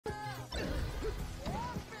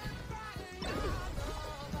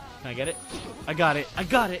Can I get it? I got it. I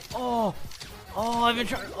got it. Oh. Oh, I've been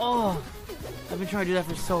trying. Oh. I've been trying to do that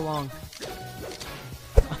for so long.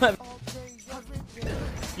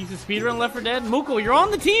 You can speedrun Left 4 Dead? Mooko, you're on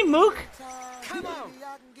the team, Mook!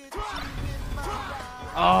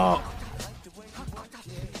 Oh.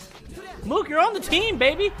 Mook, you're on the team,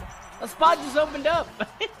 baby! A spot just opened up.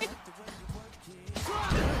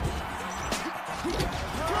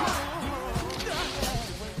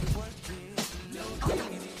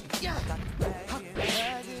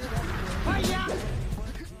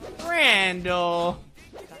 Randall.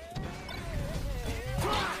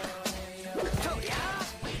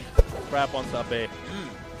 Crap on sub A.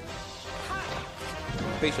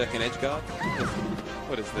 Face check and edge guard.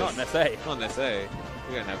 What is this? Not an SA. Not an SA.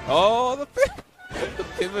 We're gonna have. Oh, the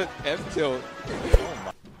pivot F tilt.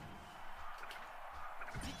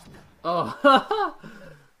 Oh my. Oh.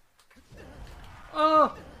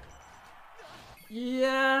 Oh.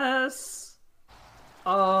 Yes.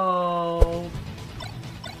 Oh.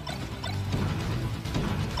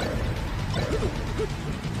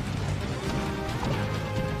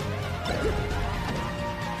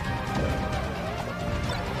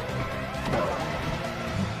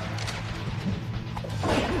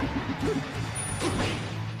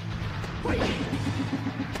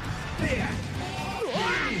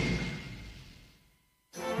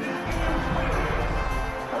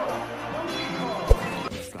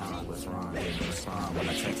 When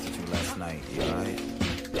I texted you last night, you alright?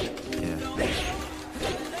 Yeah.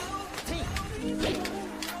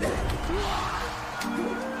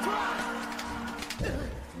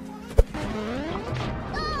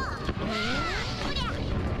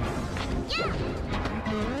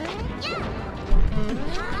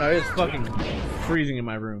 No, it's fucking freezing in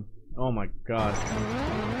my room. Oh my god.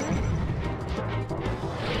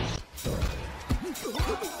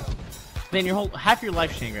 Man, your whole half your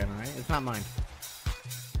life chain grabbing, right? It's not mine.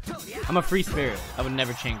 I'm a free spirit. I would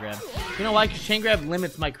never chain grab. You know why? Because chain grab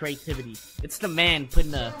limits my creativity. It's the man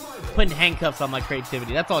putting handcuffs on my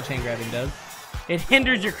creativity. That's all chain grabbing does. It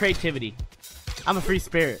hinders your creativity. I'm a free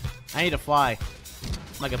spirit. I need to fly.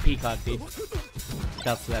 I'm like a peacock, dude.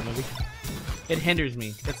 Shouts to that movie. It hinders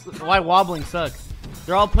me. That's why wobbling sucks.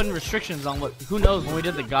 They're all putting restrictions on what. Who knows? When we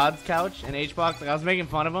did the God's Couch and H-Box, like I was making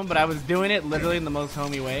fun of him, but I was doing it literally in the most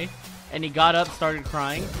homey way. And he got up, started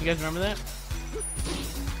crying. You guys remember that?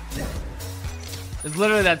 It's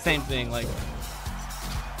literally that same thing. Like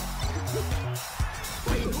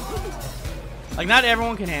not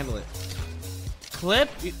everyone can handle it. Clip?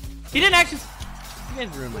 He didn't actually. You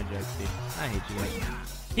guys ruined my jokes, dude. I hate you guys.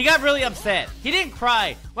 He got really upset. He didn't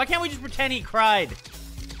cry. Why can't we just pretend he cried?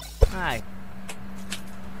 Hi.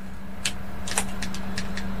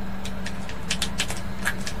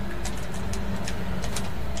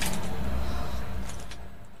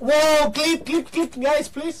 Whoa, clip, guys,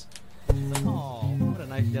 please. Oh, what a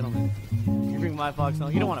nice gentleman. You bring my fox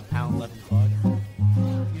home. You don't want to pound left and fox.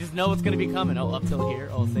 You just know what's going to be coming. Oh, up till here.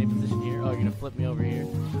 Oh, same position here. Oh, you're going to flip me over here.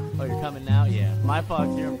 Oh, you're coming now? Yeah. My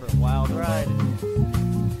fox here for a wild ride.